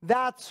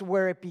 That's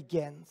where it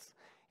begins.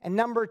 And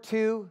number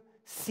 2,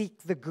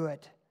 seek the good.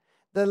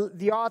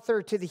 The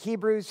author to the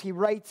Hebrews, he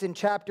writes in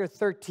chapter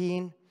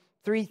 13,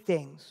 3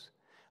 things.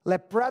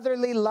 Let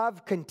brotherly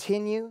love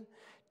continue.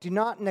 Do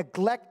not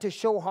neglect to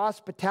show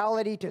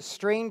hospitality to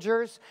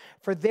strangers,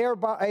 for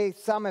thereby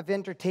some have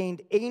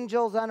entertained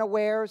angels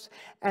unawares.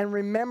 And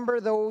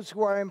remember those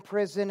who are in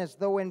prison as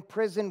though in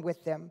prison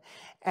with them,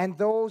 and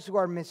those who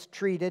are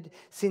mistreated,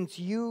 since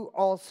you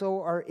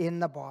also are in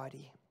the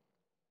body.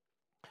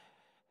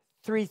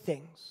 3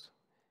 things.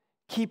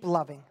 Keep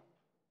loving.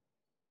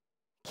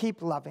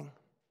 Keep loving.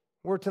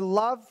 We're to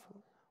love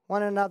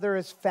one another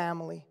as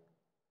family.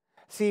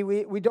 See,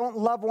 we don't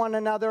love one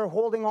another,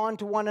 holding on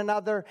to one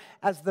another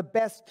as the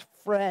best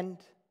friend,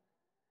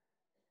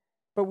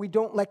 but we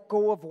don't let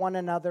go of one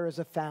another as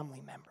a family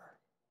member.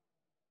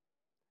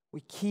 We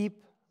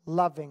keep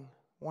loving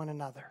one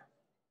another.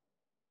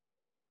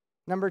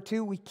 Number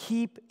 2, we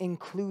keep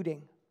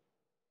including.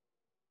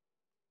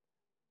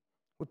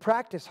 We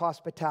practice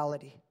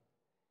hospitality.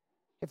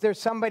 If there's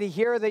somebody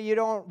here that you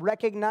don't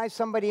recognize,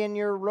 somebody in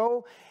your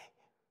row,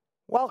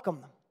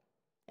 welcome them.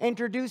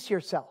 Introduce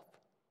yourself.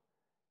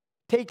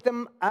 Take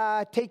them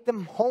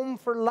home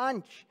for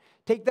lunch.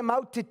 Take them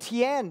out to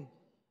Tien.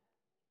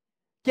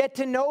 Get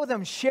to know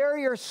them. Share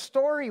your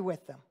story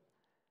with them.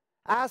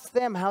 Ask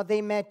them how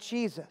they met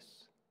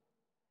Jesus.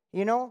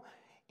 You know,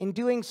 in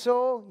doing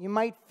so, you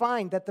might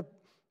find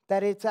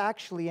that it's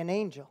actually an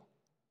angel.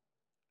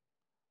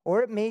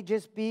 Or it may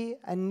just be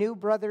a new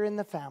brother in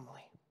the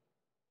family.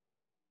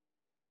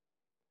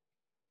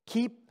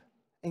 Keep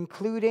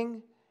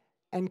including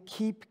and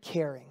keep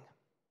caring.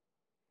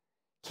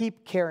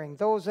 Keep caring.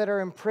 Those that are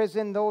in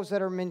prison, those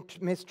that are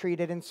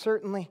mistreated, and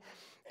certainly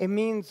it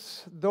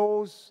means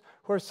those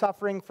who are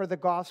suffering for the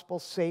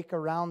gospel's sake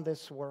around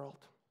this world.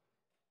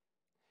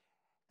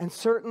 And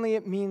certainly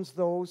it means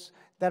those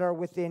that are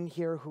within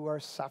here who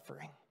are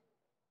suffering.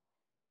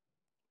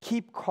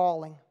 Keep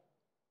calling.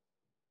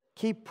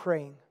 Keep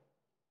praying.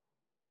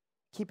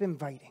 Keep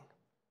inviting.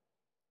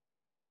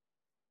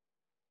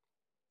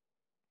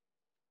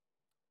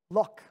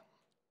 Look.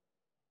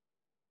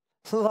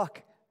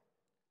 Look.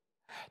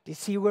 Do you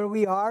see where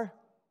we are?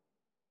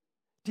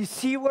 Do you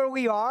see where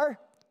we are?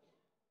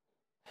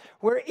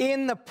 We're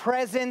in the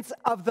presence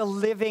of the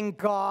living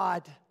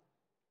God.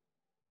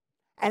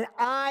 And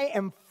I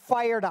am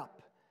fired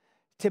up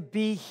to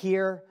be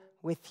here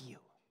with you.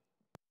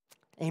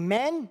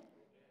 Amen?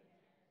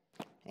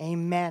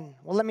 Amen.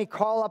 Well, let me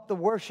call up the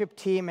worship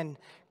team and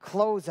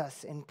close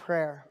us in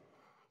prayer.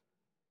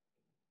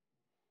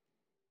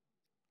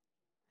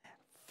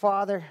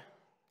 Father,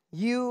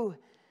 you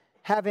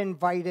have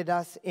invited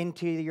us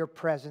into your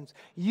presence.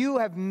 You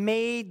have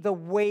made the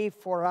way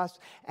for us,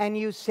 and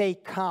you say,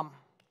 come.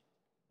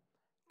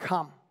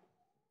 Come.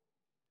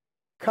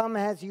 Come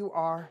as you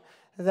are,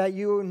 that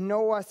you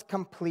know us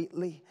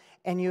completely,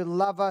 and you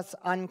love us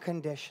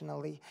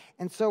unconditionally.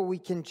 And so we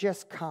can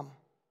just come.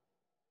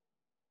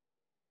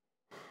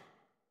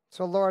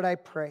 So, Lord, I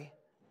pray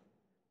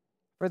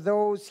for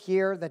those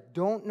here that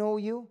don't know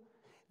you,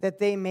 that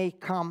they may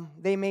come,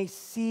 they may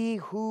see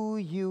who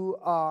you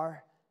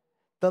are,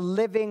 the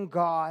living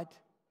God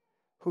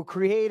who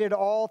created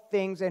all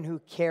things and who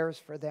cares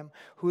for them,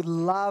 who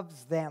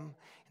loves them,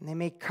 and they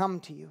may come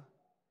to you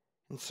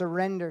and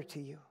surrender to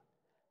you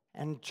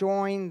and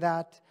join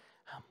that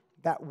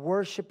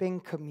worshiping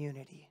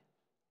community.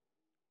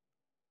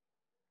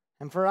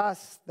 And for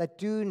us that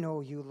do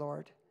know you,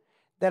 Lord,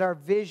 that our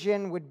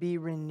vision would be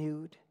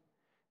renewed,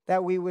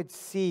 that we would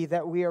see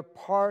that we are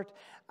part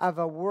of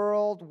a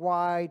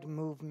worldwide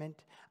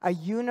movement, a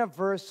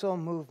universal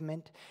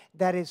movement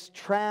that is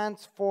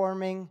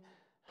transforming,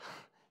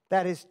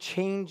 that is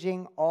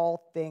changing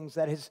all things,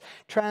 that is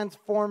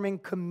transforming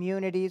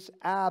communities.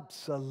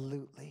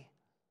 Absolutely.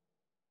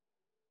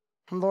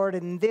 Lord,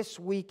 in this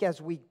week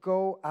as we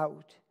go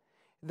out,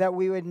 that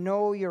we would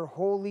know your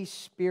Holy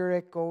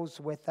Spirit goes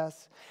with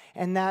us,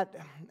 and that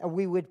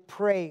we would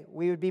pray,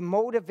 we would be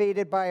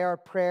motivated by our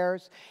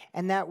prayers,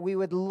 and that we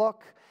would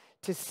look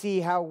to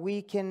see how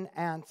we can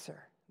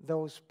answer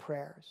those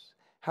prayers,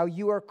 how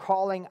you are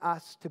calling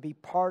us to be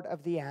part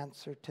of the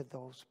answer to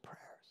those prayers.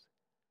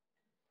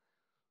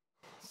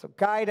 So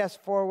guide us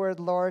forward,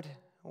 Lord.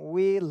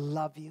 We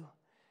love you.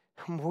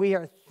 We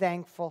are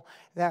thankful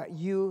that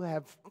you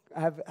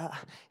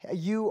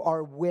you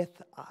are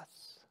with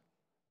us.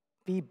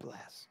 Be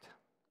blessed.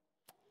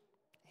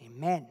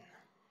 Amen.